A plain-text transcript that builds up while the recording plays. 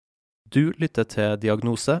Du lytter til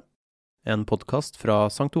Diagnose, en podcast fra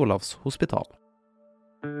St. Olavs hospital.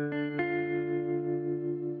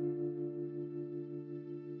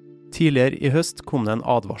 Tidligere i høst kom det en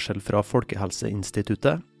advarsel fra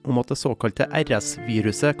Folkehelseinstituttet om at det såkalte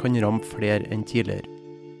RS-viruset kan ramme flere enn tidligere.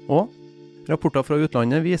 Og rapporter fra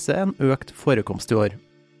utlandet viser en økt forekomst i år.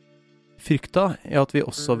 Frykta er at vi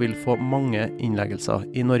også vil få mange innleggelser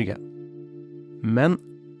i Norge. Men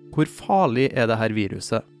hvor farlig er dette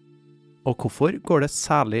viruset? Og hvorfor går det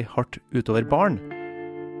særlig hardt utover barn?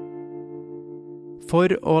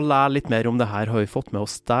 For å lære litt mer om det her har vi fått med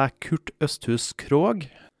oss deg, Kurt Østhus Krog.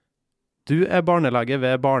 Du er barnelege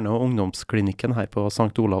ved barne- og ungdomsklinikken her på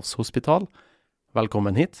St. Olavs hospital.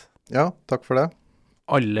 Velkommen hit. Ja, takk for det.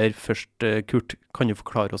 Aller først, Kurt, kan du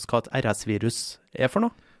forklare oss hva et RS-virus er for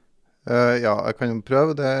noe? Ja, jeg kan jo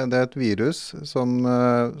prøve. Det er et virus som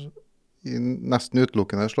nesten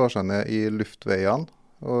utelukkende slår seg ned i luftveiene.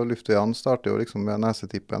 Og luftveiene starter jo liksom med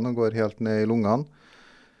nesetippen og går helt ned i lungene.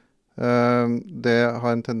 Det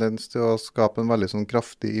har en tendens til å skape en veldig sånn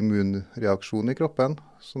kraftig immunreaksjon i kroppen.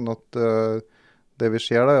 Sånn at det vi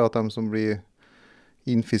ser da, er at de som blir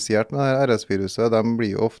infisert med dette RS-viruset, de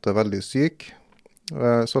blir jo ofte veldig syke,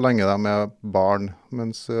 så lenge de er barn.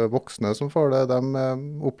 Mens voksne som får det, de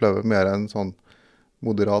opplever mer en sånn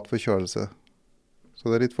moderat forkjølelse.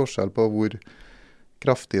 Så det er litt forskjell på hvor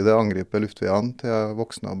kraftig det angriper luftveiene til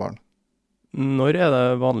voksne og barn. Når er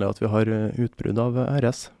det vanlig at vi har utbrudd av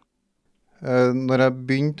RS? Når jeg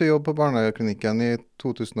begynte å jobbe på barneklinikken i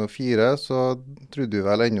 2004, så trodde vi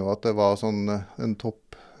vel ennå at det var sånn en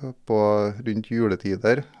topp på rundt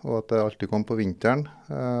juletider, og at det alltid kom på vinteren.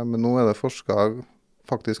 Men nå er det forsket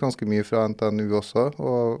faktisk ganske mye fra NTNU også,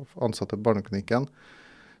 og ansatte på barneklinikken.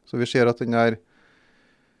 Så vi ser at den der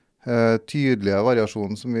tydelige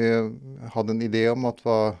variasjonen som vi hadde en idé om at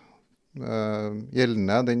var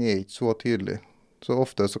gjeldende, den er ikke så tydelig. Så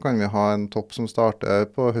ofte så kan vi ha en topp som starter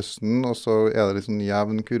på høsten, og så er det liksom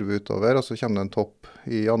jevn kurve utover, og så kommer det en topp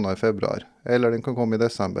i januar-februar. Eller den kan komme i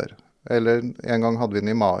desember. Eller en gang hadde vi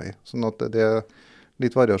den i mai. Sånn at det er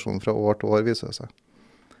litt variasjon fra år til år, viser det seg.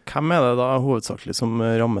 Hvem er det da hovedsakelig som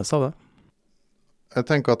rammes av det? Jeg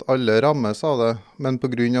tenker at alle rammes av det, men på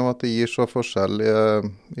grunn av at det gir så forskjell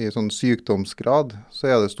i sånn sykdomsgrad, så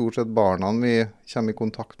er det stort sett barna vi kommer i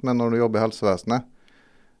kontakt med når du jobber i helsevesenet.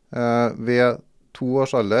 Ved 2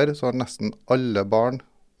 års alder så har nesten alle barn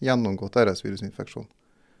gjennomgått RS-virusinfeksjon.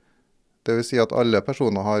 Det vil si at alle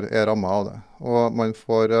personer er rammet av det, og man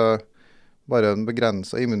får bare en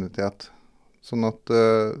begrenset immunitet. Sånn at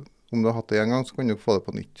om du har hatt det en gang, så kan du ikke få det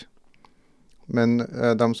på nytt. Men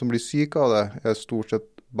de som blir syke av det er stort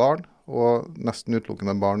sett barn, og nesten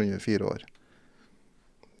utelukkende barn under 4 år.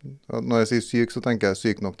 Når jeg sier syk, så tenker jeg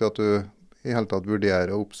syk nok til at du i hele tatt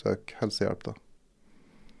vurderer å oppsøke helsehjelp da.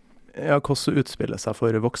 Ja, hvordan utspiller det seg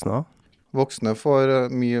for voksne da? Voksne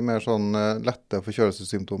får mye mer sånn lette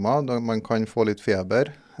forkjølelsessymptomer. Man kan få litt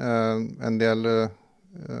feber. En del,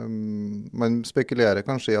 man spekulerer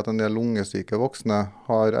kanskje i at en del lungesyke voksne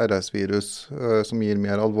har RS-virus som gir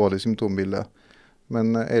mer alvorlig symptombilde.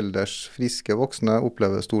 Men ellers friske voksne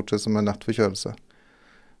opplever stort sett som en lett forkjølelse.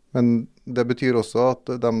 Men det betyr også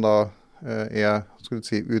at de da er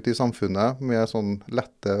ute i samfunnet med sånn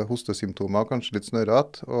lette hostesymptomer, kanskje litt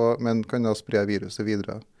snørret, men kan da spre viruset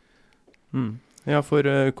videre. Ja, for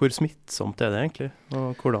hvor smittsomt er det egentlig,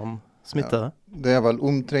 og hvordan smitter det? Det er vel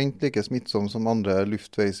omtrent like smittsomt som andre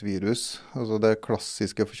luftveisvirus. Altså det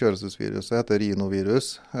klassiske forkjølelsesviruset heter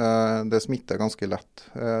rinovirus. Det smitter ganske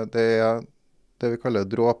lett. Det er det vi kaller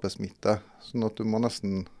dråpesmitte, sånn at du må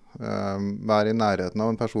nesten være i nærheten av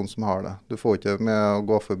en person som har det. Du får ikke med å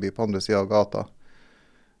gå forbi på andre siden av gata,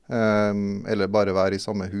 eller bare være i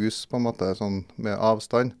samme hus på en måte, sånn med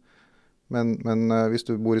avstand. Men hvis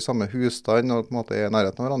du bor i samme husstand og på en måte er i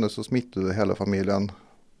nærheten av hverandre, så smitter du hele familien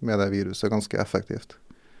med det viruset ganske effektivt.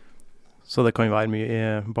 Så det kan være mye i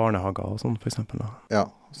barnehager og sånn, for eksempel da? Ja,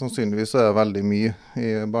 sannsynligvis er det veldig mye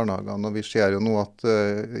i barnehagene, og vi ser jo nå at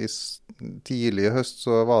tidlig i høst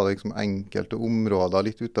så var det liksom enkelte områder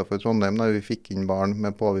litt utenfor Trondheim der vi fikk inn barn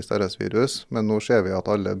med påvist RS-virus, men nå ser vi at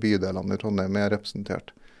alle bydelene i Trondheim er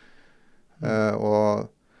representert. Og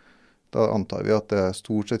da antar vi at det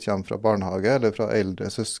stort sett kommer fra barnehage eller fra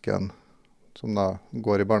eldre søsken som da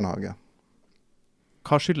går i barnehage.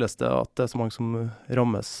 Hva skyldes det at det er så mange som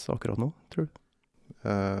rammes akkurat nå, tror du?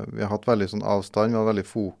 Vi har hatt veldig sånn avstand, vi har veldig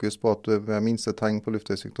fokus på at ved minste tegn på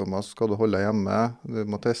luftveissykdommer så skal du holde deg hjemme, du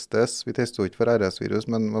må testes. Vi tester jo ikke for RS-virus,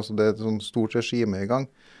 men altså det er et sånn stort regime i gang.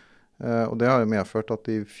 Og det har jo medført at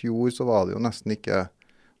i fjor så var det jo nesten ikke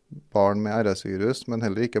barn med RS-virus, men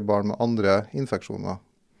heller ikke barn med andre infeksjoner.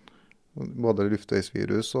 Både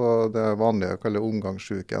luftveisvirus og det vanlige kaller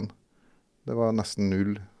omgangssyken. Det var nesten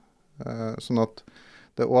null. Sånn at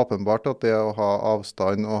det er åpenbart at det å ha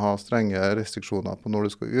avstand og ha strenge restriksjoner på når du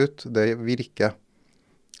skal ut, det virker.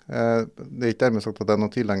 Det er ikke dermed sagt at det er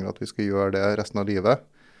noe tilhenger at vi skal gjøre det resten av livet,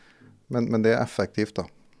 men det er effektivt da.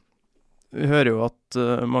 Vi hører jo at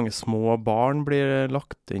mange små barn blir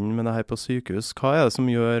lagt inn med det her på sykehus. Hva er det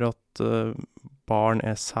som gjør at barn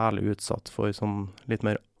er særlig utsatt for sånn litt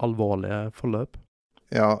mer alvorlige forløp?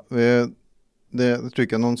 Ja, jeg tror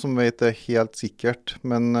ikke noen som vet det helt sikkert,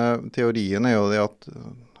 men teorien er jo det at,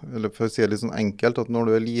 eller for å si det litt sånn enkelt, at når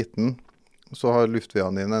du er liten, så har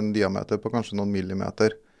luftveiene dine en diameter på kanskje noen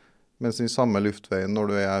millimeter, mens den samme luftveien når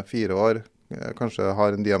du er 4 år, kanskje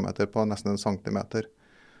har en diameter på nesten 1 centimeter.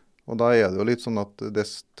 Og da er det jo litt sånn at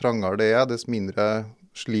dess trangere det er, dess mindre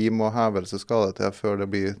slim og hevelse skal det til før det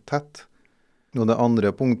blir tett. Og det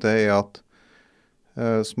andre punktet er at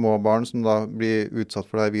små barn som da blir utsatt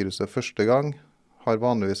for dette viruset første gang, har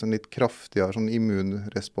vanligvis en litt kraftigere sånn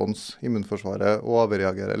immunrespons. Immunforsvaret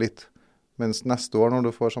overreagerer litt. Mens neste år når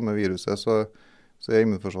du får samme viruset, så er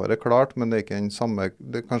immunforsvaret klart, men det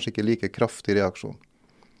er kanskje ikke like kraftig reaksjon.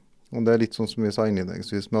 Og det er litt sånn som vi sa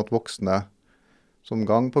innledningsvis med at voksne som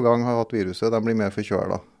gang på gang har hatt viruset, de blir mer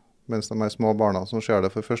forkjølet. Mens de her små barna som ser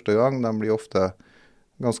det for første gang, de blir ofte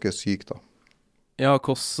ganske syke da. Ja,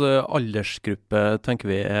 hvilken aldersgruppe tenker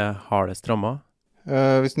vi er hardest rammet?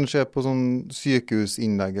 Hvis man ser på sånn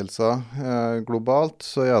sykehusinnleggelser globalt,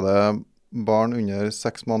 så er det barn under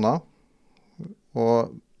 6 måneder.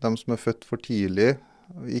 Og de som er født for tidlig,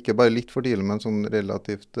 ikke bare litt for tidlig, men sånn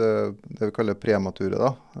relativt det vi kaller premature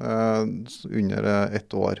da, under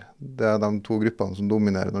 1 år. Det er de 2 gruppene som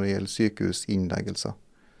dominerer når det gjelder sykehusinnleggelser.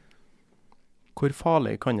 Hvor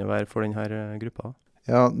farlig kan det være for denne gruppa?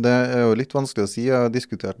 Ja, det er jo litt vanskelig å si. Jeg har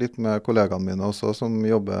diskutert litt med kollegaene mine også, som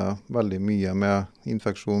jobber veldig mye med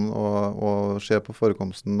infeksjon og ser på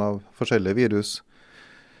forekomsten av forskjellige virus.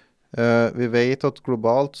 Vi vet at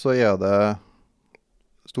globalt så er det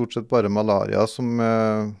stort sett bare malaria som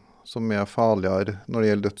er farligere når det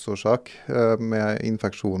gjelder dødsårsak med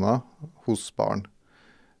infeksjoner hos barn.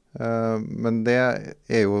 Men det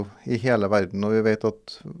er jo i hele verden, og vi vet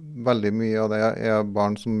at veldig mye av det er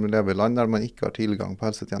barn som lever i land der man ikke har tilgang på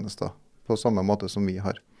helsetjenester på samme måte som vi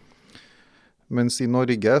har. Mens i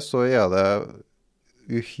Norge så er det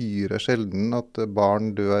uhyre sjelden at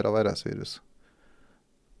barn dør av RS-virus.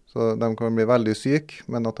 Så de kan bli veldig syke,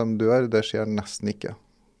 men at de dør, det skjer nesten ikke.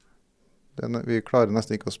 Vi klarer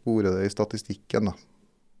nesten ikke å spore det i statistikken da.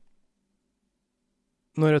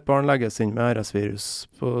 Når et barn legges inn med RS-virus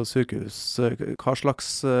på sykehus, hva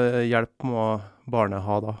slags hjelp må barnet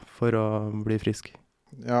ha da for å bli frisk?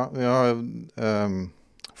 Ja, vi har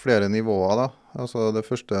flere nivåer da. Altså det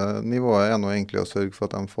første nivået er nå egentlig å sørge for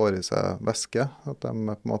at de får i seg væske, at de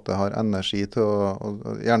på en måte har energi til å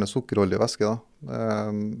gjerne sukkerholdig væske da,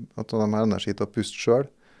 at de har energi til å puste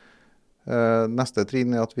selv. Neste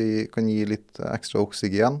trinn er at vi kan gi litt ekstra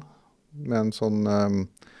oksygen med en sånn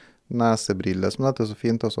nesebrille som det heter så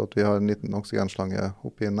fint, altså at vi har en liten oksygenslange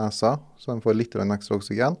oppi nesa, så de får litt ekstra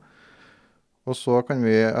oksygen. Og så kan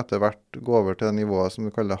vi etter hvert gå over til det nivået som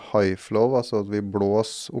vi kaller high flow, altså at vi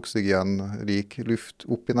blåser oksygenrik luft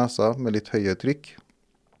opp i nesa med litt høye trykk.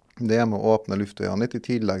 Det er med å åpne luftveiene litt i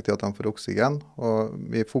tillegg til at de får oksygen, og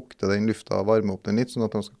vi fukter den lufta og varmer opp den litt, sånn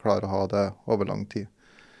at de skal klare å ha det over lang tid.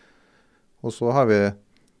 Og så har vi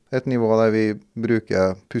et nivå der vi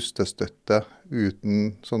bruker pustestøtte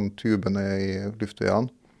uten sånn tubene i luftveiene.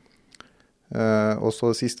 Og så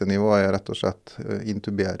det siste nivået er rett og slett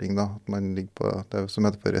intubering da, at man ligger på det som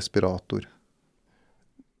heter for respirator.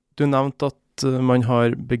 Du nevnte at man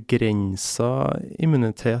har begrenset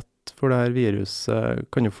immunitet for det her viruset.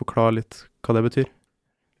 Kan du forklare litt hva det betyr?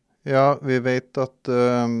 Ja, vi vet at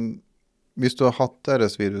hvis du har hatt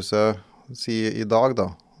RS-viruset i dag da,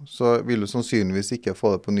 så vil du sannsynligvis ikke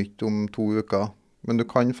få det på nytt om 2 uker. Men du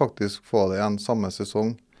kan faktisk få det igjen samme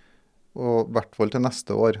sesong, og i hvert fall til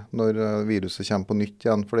neste år, når viruset kommer på nytt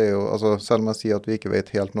igjen. For det er jo, altså, selv om jeg sier at vi ikke vet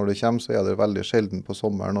helt når det kommer, så er det veldig sjelden på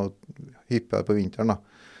sommeren og hyppigere på vinteren da.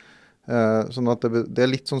 Sånn at det er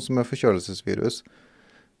litt sånn som med forkjølelsesvirus,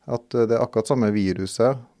 at det er akkurat samme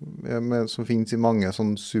viruset som finnes i mange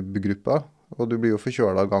sånne subgrupper, og du blir jo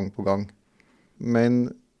forkjølet gang på gang. Men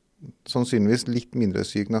sannsynligvis litt mindre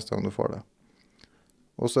syk neste gang du får det.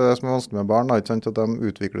 Og så er det som er vanskelig med barn, ikke sant, at de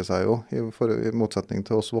utvikler seg jo, i motsetning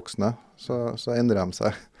til oss voksne, så endrer de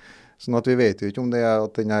seg. Sånn at vi vet jo ikke om det er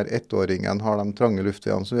at denne 1-åringen har de trange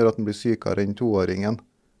luftveiene som gjør at den blir sykere enn 2-åringen.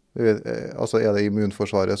 Altså er det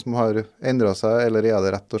immunforsvaret som har endret seg, eller er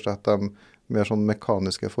det rett og slett de mer sånn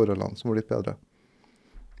mekaniske forholdene som har blitt bedre?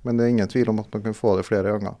 Men det er ingen tvil om at man kan få det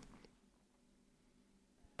flere ganger.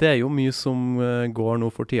 Det er jo mye som går nå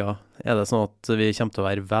for tida. Er det sånn at vi kommer til å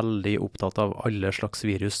være veldig opptatt av alle slags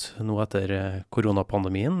virus nå etter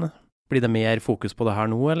koronapandemien? Blir det mer fokus på det her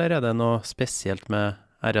nå, eller er det noe spesielt med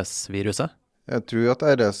RS-viruset? Jeg tror at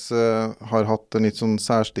RS har hatt en litt sånn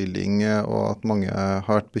særstilling, og at mange har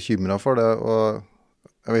vært bekymret for det. Og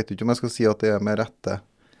jeg vet ikke om jeg skal si at det er med rette.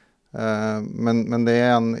 Men det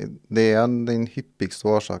er den hyppigste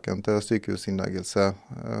årsaken til sykehusinnleggelse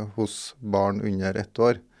hos barn under 1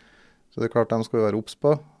 år. Så det er klart de skal være obs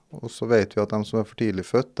på. Og så vet vi at de som er for tidlig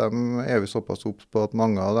født, de er vi såpass obs på at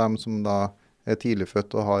mange av dem som da er tidlig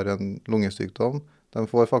født og har en lungesykdom, de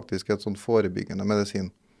får faktisk et sånn forebyggende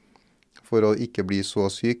medisin for å ikke bli så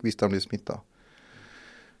syk hvis de blir smittet.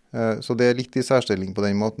 Så det er litt i særstilling på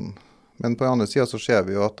den måten. Men på den andre siden så ser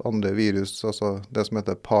vi jo at andre virus, altså det som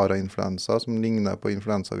heter parainfluensa, som ligner på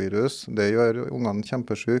influensavirus, det gjør ungene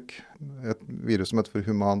kjempesyk. Et virus som heter for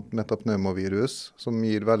humant metapneumovirus, som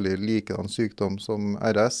gir veldig likedan sykdom som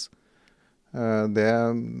RS. Det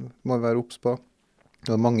må vi være obs på.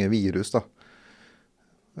 Det er mange virus da.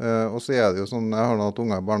 Og så er det jo sånn, jeg har hatt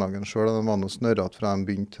unger i barnehagen selv, og de var noe snørret fra de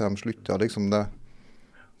begynte til de sluttet. Liksom det.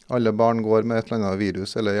 Alle barn går med et eller annet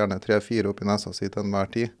virus, eller gjerne 3-4 opp i nesa si til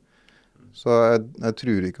enhver tid. Så jeg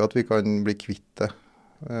tror ikke at vi kan bli kvitt det,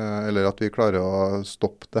 eller at vi klarer å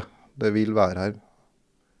stoppe det. Det vil være her,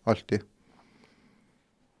 alltid.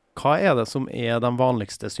 Hva er det som er de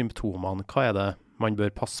vanligste symptomene? Hva er det man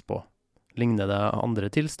bør passe på? Ligner det andre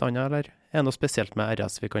tilstander, eller er det noe spesielt med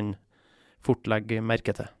RS vi kan fort legge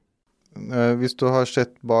merke til? Hvis du har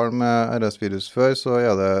sett barn med RS-virus før, så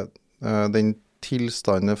er det den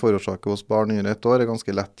tilstanden forårsaket hos barn under 1 år er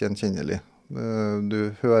ganske lett gjenkjennelig.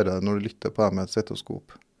 Du hører det når du lytter på det med et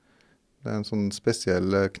stetoskop. Det er en sånn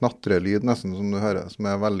spesiell knatrelyd nesten som du hører, som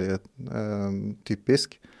er veldig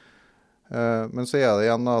typisk. Men så er det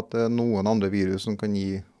igjen da, at det er noen andre virus som kan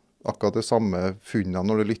gi akkurat det samme funnene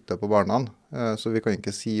når du lytter på barna. Så vi kan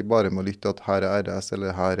ikke si bare med å lytte at her er RS,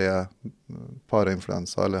 eller her er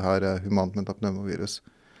parainfluensa, eller her er humant metapneumovirus.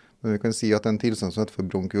 Men vi kan si at det er en tilstand som heter for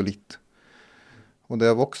bronkiolitt. Og det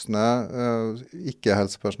voksne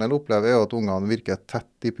ikke-helsepersonell opplever er jo at ungene virker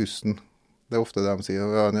tett i pusten. Det er ofte det de sier,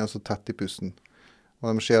 ja, de er så tett i pusten. Og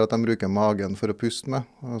de ser at de bruker magen for å puste med,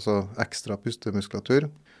 altså ekstra pustemuskulatur.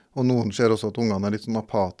 Og noen ser også at ungene er litt sånn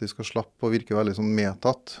apatiske og slapp og virker veldig sånn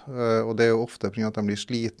medtatt. Og det er jo ofte fordi at de blir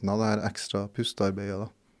sliten av det her ekstra pustearbeidet da.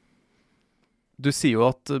 Du sier jo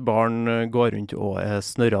at barn går rundt og er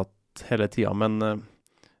snørret hele tiden, men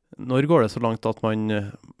når går det så langt at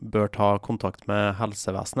man bør ta kontakt med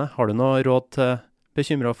helsevesenet? Har du noe råd til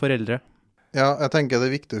bekymrede foreldre? Ja, jeg tenker det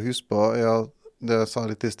er viktig å huske på, det jeg sa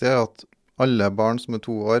litt i sted, at alle barn som er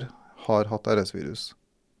 2 år har hatt RS-virus.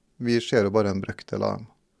 Vi ser jo bare en brøkdel av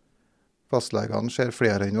dem. Fastlegene ser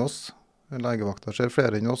flere enn oss, legevakta ser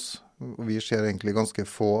flere enn oss, og vi ser egentlig ganske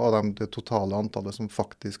få av dem, det totale antallet som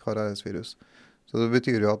faktisk har RS-virus. Så det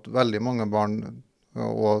betyr jo at veldig mange barn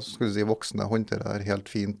og skulle si voksne håndterer det helt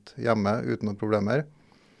fint hjemme uten noen problemer.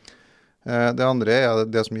 Det andre er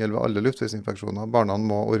det som gjelder ved alle luftveisinfeksjoner. Barna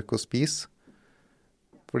må orke å spise,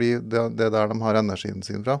 fordi det er der de har energien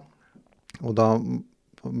sin fra. Og da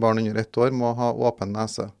barn under 1 år må ha åpen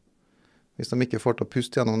nese. Hvis de ikke får til å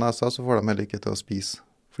puste gjennom nesa, så får de heller ikke til å spise,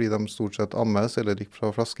 fordi de stort sett ammes eller drikker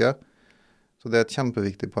fra flaske. Så det er et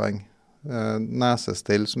kjempeviktig poeng.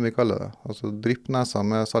 Nesestell som vi kaller det, altså drypp nesa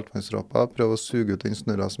med saltvannsdråper, prøv å suge ut den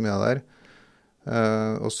snurra som er der,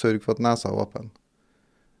 og sørg for at nesa er åpen.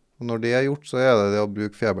 Og når det er gjort, så er det å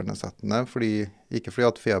bruke febernedsettende, ikke fordi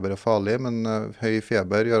at feber er farlig, men høy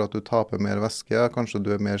feber gjør at du taper mer væske, kanskje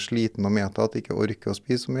du er mer sliten og medtatt, ikke orker å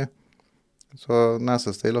spise så mye. Så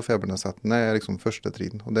nesestell og febernedsettende er liksom første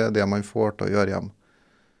trinn, og det er det man får til å gjøre hjem.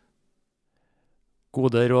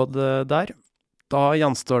 Gode råd der. Da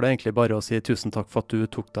gjenstår det egentlig bare å si tusen takk for at du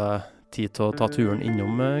tok deg tid til å ta turen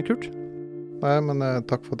innom, Kurt. Nei, men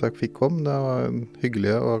takk for at jeg fikk komme. Det var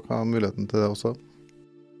hyggelig å ha muligheten til det også.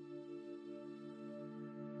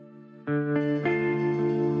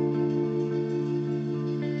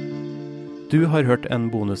 Du har hørt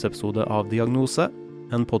en bonusepisode av Diagnose,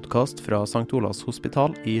 en podcast fra St. Olavs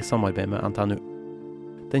Hospital i samarbeid med NTNU.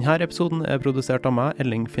 Denne episoden er produsert av meg,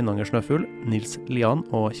 Elling Finnanger Snøfugl, Nils Lian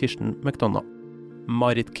og Kirsten McDonough.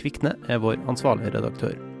 Marit Kvikne er vår ansvarlige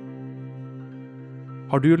redaktør.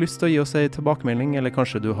 Har du lyst til å gi oss en tilbakemelding, eller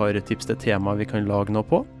kanskje du har tips til tema vi kan lage noe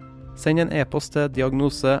på? Send en e-post til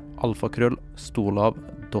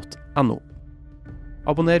diagnose@stolav.no.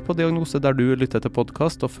 Abonner på Diagnose der du lytter til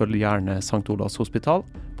podcast, og følg gjerne St. Olavs Hospital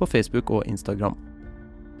på Facebook og Instagram.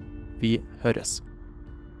 Vi høres.